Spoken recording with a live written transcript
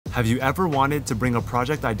Have you ever wanted to bring a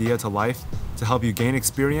project idea to life to help you gain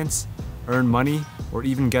experience, earn money, or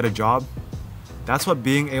even get a job? That's what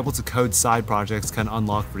being able to code side projects can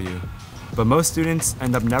unlock for you. But most students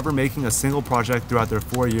end up never making a single project throughout their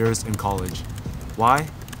 4 years in college. Why?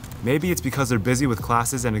 Maybe it's because they're busy with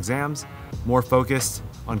classes and exams, more focused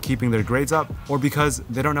on keeping their grades up, or because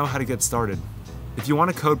they don't know how to get started. If you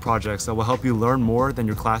want to code projects that will help you learn more than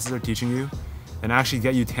your classes are teaching you, and actually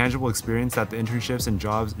get you tangible experience that the internships and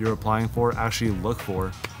jobs you're applying for actually look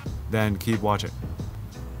for, then keep watching.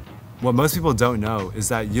 What most people don't know is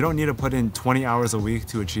that you don't need to put in 20 hours a week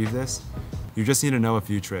to achieve this. You just need to know a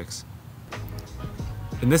few tricks.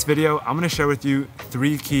 In this video, I'm going to share with you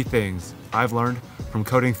 3 key things I've learned from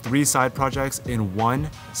coding 3 side projects in 1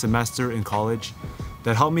 semester in college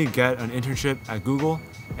that helped me get an internship at Google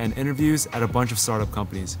and interviews at a bunch of startup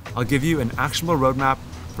companies. I'll give you an actionable roadmap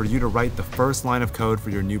for you to write the first line of code for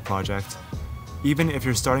your new project, even if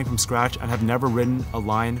you're starting from scratch and have never written a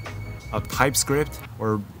line of TypeScript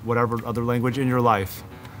or whatever other language in your life.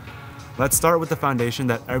 Let's start with the foundation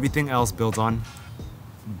that everything else builds on: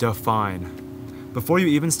 define. Before you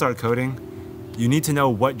even start coding, you need to know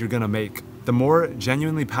what you're gonna make. The more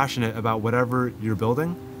genuinely passionate about whatever you're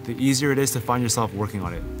building, the easier it is to find yourself working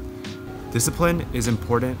on it. Discipline is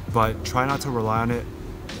important, but try not to rely on it.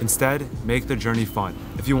 Instead, make the journey fun.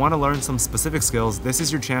 If you want to learn some specific skills, this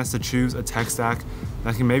is your chance to choose a tech stack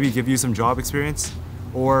that can maybe give you some job experience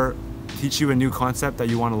or teach you a new concept that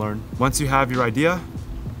you want to learn. Once you have your idea,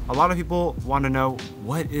 a lot of people want to know,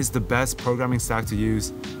 what is the best programming stack to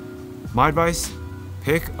use? My advice: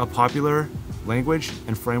 pick a popular language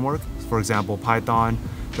and framework, for example, Python,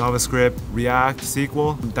 JavaScript, React,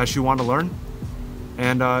 SQL, that you want to learn,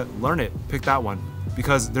 and learn it. Pick that one,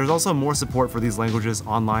 because there's also more support for these languages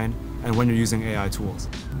online and when you're using AI tools.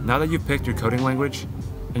 Now that you've picked your coding language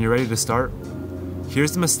and you're ready to start,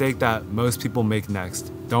 here's the mistake that most people make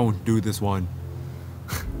next. Don't do this one.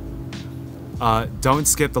 Don't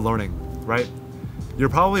skip the learning, right? You're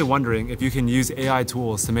probably wondering if you can use AI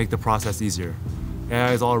tools to make the process easier.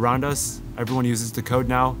 AI is all around us. Everyone uses it to code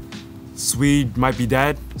now. Swede might be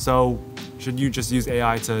dead, so should you just use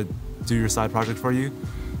AI to do your side project for you?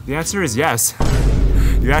 The answer is yes.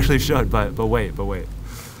 You actually should, but wait.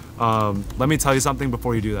 Let me tell you something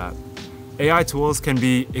before you do that. AI tools can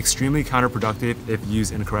be extremely counterproductive if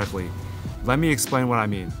used incorrectly. Let me explain what I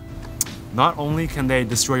mean. Not only can they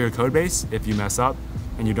destroy your code base if you mess up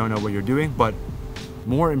and you don't know what you're doing, but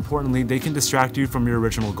more importantly, they can distract you from your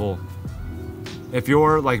original goal. If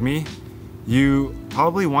you're like me, you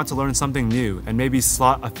probably want to learn something new and maybe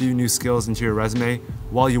slot a few new skills into your resume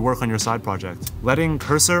while you work on your side project. Letting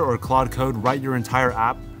Cursor or Claude Code write your entire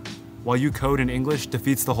app while you code in English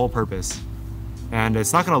defeats the whole purpose. And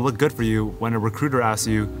it's not going to look good for you when a recruiter asks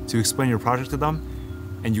you to explain your project to them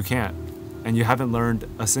and you can't, and you haven't learned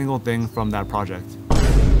a single thing from that project.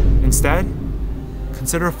 Instead,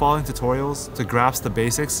 consider following tutorials to grasp the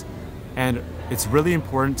basics, and it's really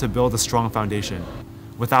important to build a strong foundation.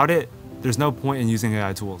 Without it, there's no point in using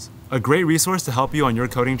AI tools. A great resource to help you on your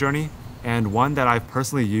coding journey, and one that I've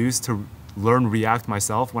personally used to learn React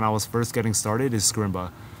myself when I was first getting started, is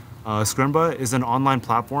Scrimba. Scrimba is an online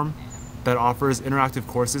platform that offers interactive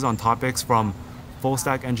courses on topics from full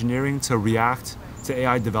stack engineering to React to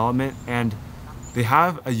AI development, and they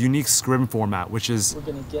have a unique Scrim format, which is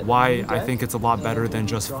why I think it's a lot better than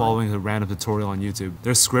just following a random tutorial on YouTube.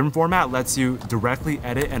 Their Scrim format lets you directly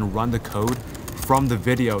edit and run the code from the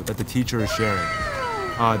video that the teacher is sharing.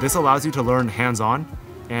 This allows you to learn hands-on,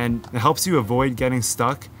 and it helps you avoid getting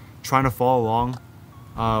stuck trying to follow along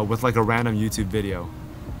with like a random YouTube video.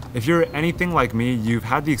 If you're anything like me, you've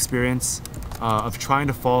had the experience of trying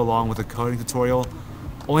to follow along with a coding tutorial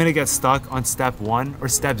only to get stuck on step 1 or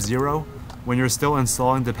step 0 when you're still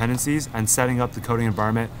installing dependencies and setting up the coding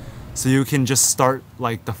environment, so you can just start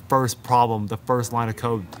like the first problem, the first line of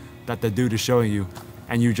code that the dude is showing you,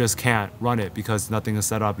 and you just can't run it because nothing is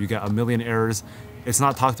set up. You get a million errors. It's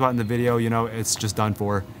not talked about in the video, you know, it's just done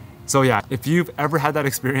for. So yeah, if you've ever had that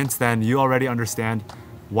experience, then you already understand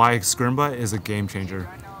why Scrimba is a game changer.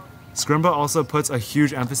 Scrimba also puts a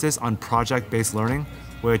huge emphasis on project-based learning,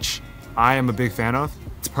 which I am a big fan of.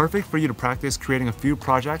 It's perfect for you to practice creating a few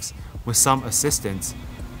projects with some assistance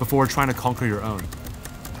before trying to conquer your own.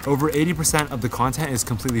 Over 80% of the content is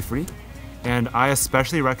completely free, and I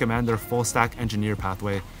especially recommend their full stack engineer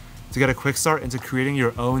pathway to get a quick start into creating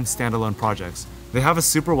your own standalone projects. They have a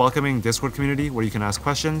super welcoming Discord community where you can ask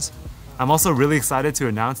questions. I'm also really excited to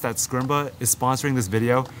announce that Scrimba is sponsoring this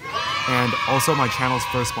video and also my channel's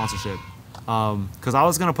first sponsorship. Because I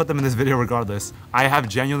was gonna put them in this video regardless. I have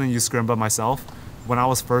genuinely used Scrimba myself, when I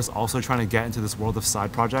was first also trying to get into this world of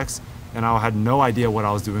side projects and I had no idea what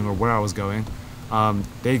I was doing or where I was going.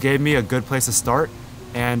 They gave me a good place to start,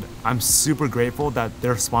 and I'm super grateful that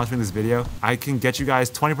they're sponsoring this video. I can get you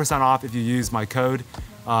guys 20% off if you use my code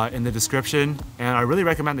in the description, and I really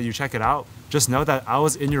recommend that you check it out. Just know that I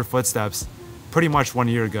was in your footsteps pretty much 1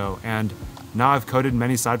 year ago, and now I've coded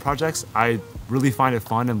many side projects. I really find it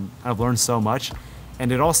fun and I've learned so much,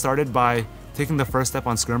 and it all started by taking the first step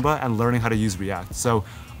on Scrimba and learning how to use React. So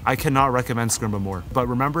I cannot recommend Scrimba more. But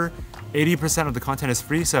remember, 80% of the content is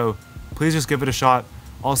free, so please just give it a shot.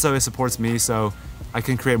 Also, it supports me, so I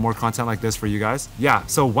can create more content like this for you guys. Yeah,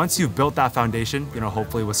 so once you've built that foundation,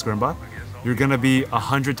 hopefully with Scrimba, you're gonna be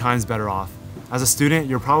 100 times better off. As a student,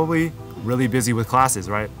 you're probably really busy with classes,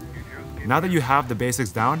 right? Now that you have the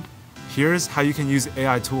basics down, here's how you can use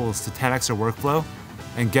AI tools to 10x your workflow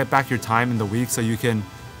and get back your time in the week so you can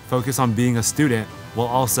focus on being a student while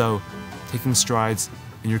also taking strides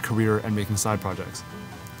in your career and making side projects.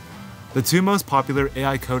 The two most popular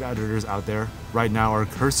AI code editors out there right now are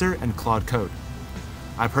Cursor and Claude Code.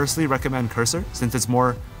 I personally recommend Cursor since it's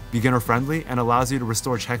more beginner friendly and allows you to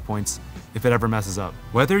restore checkpoints if it ever messes up.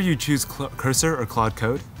 Whether you choose Cursor or Claude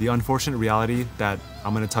Code, the unfortunate reality that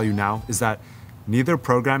I'm going to tell you now is that neither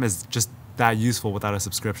program is just that useful without a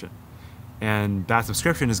subscription. And that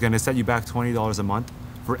subscription is going to set you back $20 a month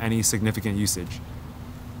for any significant usage.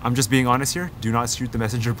 I'm just being honest here, do not shoot the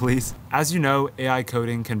messenger, please. As you know, AI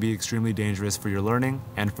coding can be extremely dangerous for your learning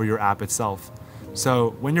and for your app itself.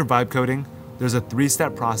 So when you're vibe coding, there's a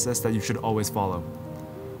 3-step process that you should always follow.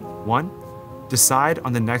 1, decide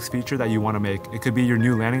on the next feature that you want to make. It could be your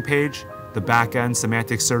new landing page, the backend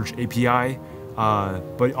semantic search API,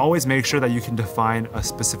 but always make sure that you can define a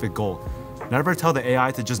specific goal. Never tell the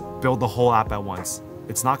AI to just build the whole app at once.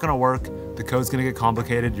 It's not gonna work, the code's gonna get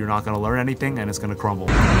complicated, you're not gonna learn anything, and it's gonna crumble.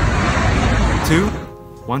 2,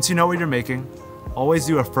 once you know what you're making, always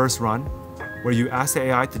do a first run where you ask the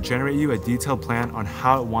AI to generate you a detailed plan on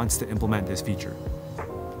how it wants to implement this feature.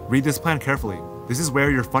 Read this plan carefully. This is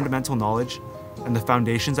where your fundamental knowledge and the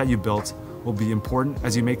foundations that you built will be important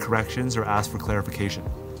as you make corrections or ask for clarification.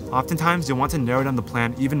 Oftentimes, you'll want to narrow down the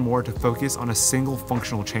plan even more to focus on a single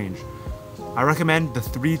functional change. I recommend the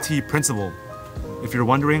 3T principle if you're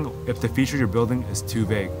wondering if the feature you're building is too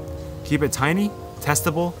vague. Keep it tiny,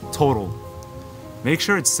 testable, total. Make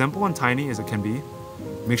sure it's simple and tiny as it can be.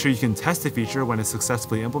 Make sure you can test the feature when it's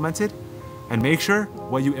successfully implemented, and make sure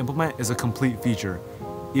what you implement is a complete feature,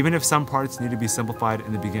 even if some parts need to be simplified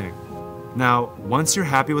in the beginning. Now, once you're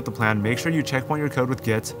happy with the plan, make sure you checkpoint your code with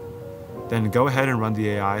Git, then go ahead and run the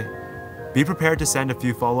AI. Be prepared to send a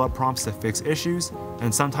few follow-up prompts to fix issues,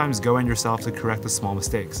 and sometimes go in yourself to correct the small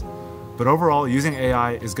mistakes. But overall, using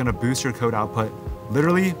AI is going to boost your code output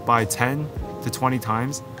literally by 10 to 20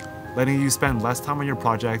 times, letting you spend less time on your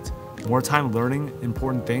project, more time learning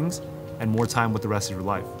important things, and more time with the rest of your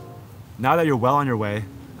life. Now that you're well on your way,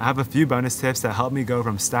 I have a few bonus tips that help me go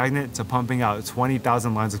from stagnant to pumping out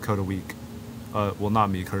 20,000 lines of code a week. Well, not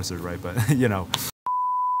me, Cursor, right? But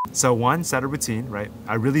So 1, set a routine, right?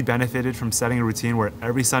 I really benefited from setting a routine where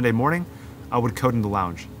every Sunday morning, I would code in the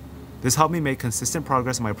lounge. This helped me make consistent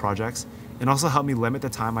progress in my projects and also helped me limit the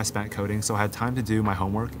time I spent coding so I had time to do my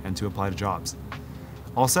homework and to apply to jobs.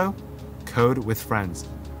 Also, code with friends.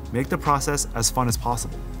 Make the process as fun as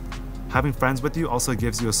possible. Having friends with you also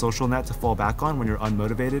gives you a social net to fall back on when you're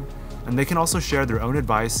unmotivated, and they can also share their own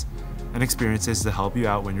advice and experiences to help you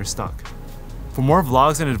out when you're stuck. For more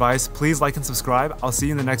vlogs and advice, please like and subscribe. I'll see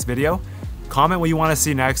you in the next video. Comment what you want to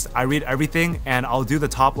see next. I read everything, and I'll do the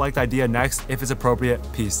top liked idea next if it's appropriate.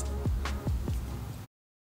 Peace.